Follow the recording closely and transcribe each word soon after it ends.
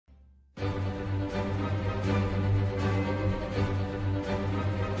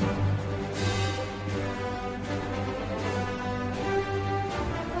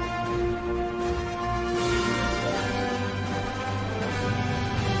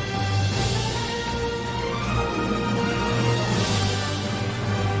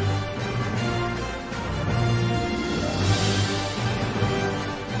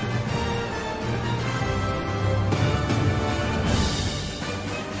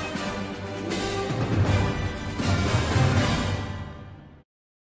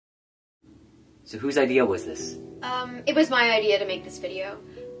So whose idea was this? It was my idea to make this video.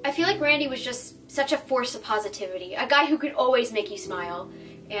 I feel like Randy was just such a force of positivity, a guy who could always make you smile.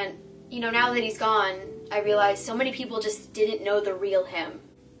 And, you know, now that he's gone, I realize so many people just didn't know the real him.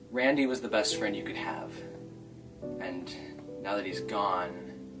 Randy was the best friend you could have. And now that he's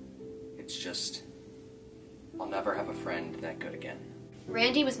gone, it's just, I'll never have a friend that good again.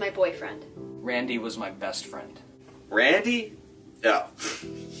 Randy was my boyfriend. Randy was my best friend. Randy? Oh,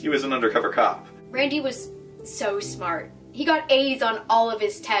 he was an undercover cop. Randy was so smart. He got A's on all of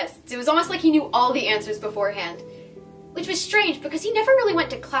his tests. It was almost like he knew all the answers beforehand. Which was strange because he never really went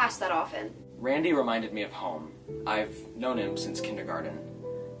to class that often. Randy reminded me of home. I've known him since kindergarten.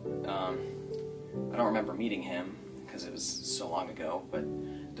 I don't remember meeting him because it was so long ago, but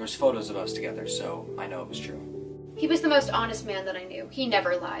there's photos of us together, so I know it was true. He was the most honest man that I knew. He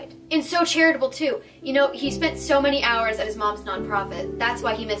never lied. And so charitable too. You know, he spent so many hours at his mom's nonprofit. That's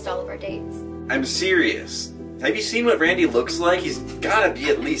why he missed all of our dates. I'm serious. Have you seen what Randy looks like? He's gotta be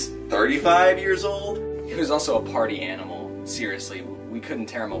at least 35 years old. He was also a party animal. Seriously, we couldn't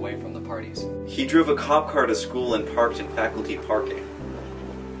tear him away from the parties. He drove a cop car to school and parked in faculty parking.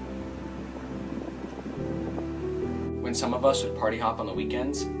 When some of us would party hop on the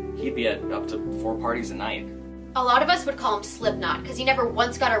weekends, he'd be at up to 4 parties a night. A lot of us would call him Slipknot because he never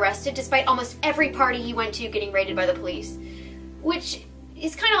once got arrested despite almost every party he went to getting raided by the police. Which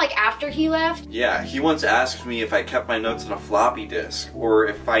is kind of like after he left. Yeah, he once asked me if I kept my notes on a floppy disk, or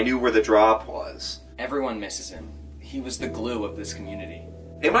if I knew where the drop was. Everyone misses him. He was the glue of this community.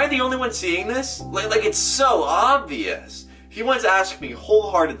 Am I the only one seeing this? Like it's so obvious. He once asked me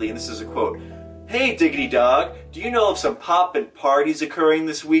wholeheartedly, and this is a quote, "Hey, Diggity Dog, do you know of some poppin' parties occurring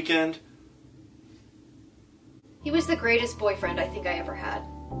this weekend?" He was the greatest boyfriend I think I ever had.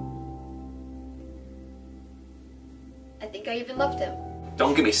 I think I even loved him.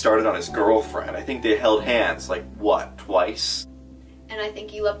 Don't get me started on his girlfriend. I think they held hands, like, what, twice? And I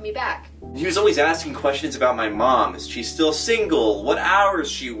think he loved me back. He was always asking questions about my mom. Is she still single? What hours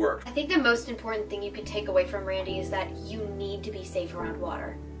she worked? I think the most important thing you can take away from Randy is that you need to be safe around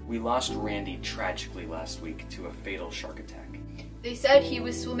water. We lost Randy tragically last week to a fatal shark attack. They said he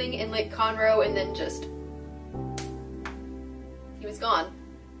was swimming in Lake Conroe and then just... he was gone.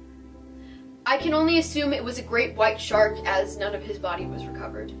 I can only assume it was a great white shark as none of his body was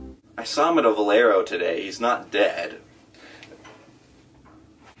recovered. I saw him at a Valero today. He's not dead.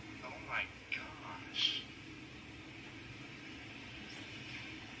 Oh my gosh.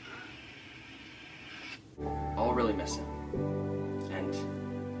 I'll really miss him. And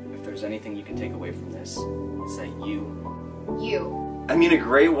if there's anything you can take away from this, it's that you. I mean, a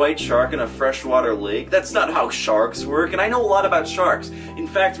great white shark in a freshwater lake? That's not how sharks work, and I know a lot about sharks. In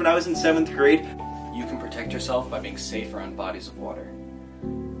fact, when I was in 7th grade... You can protect yourself by being safe around bodies of water.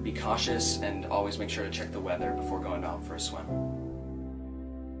 Be cautious and always make sure to check the weather before going out for a swim.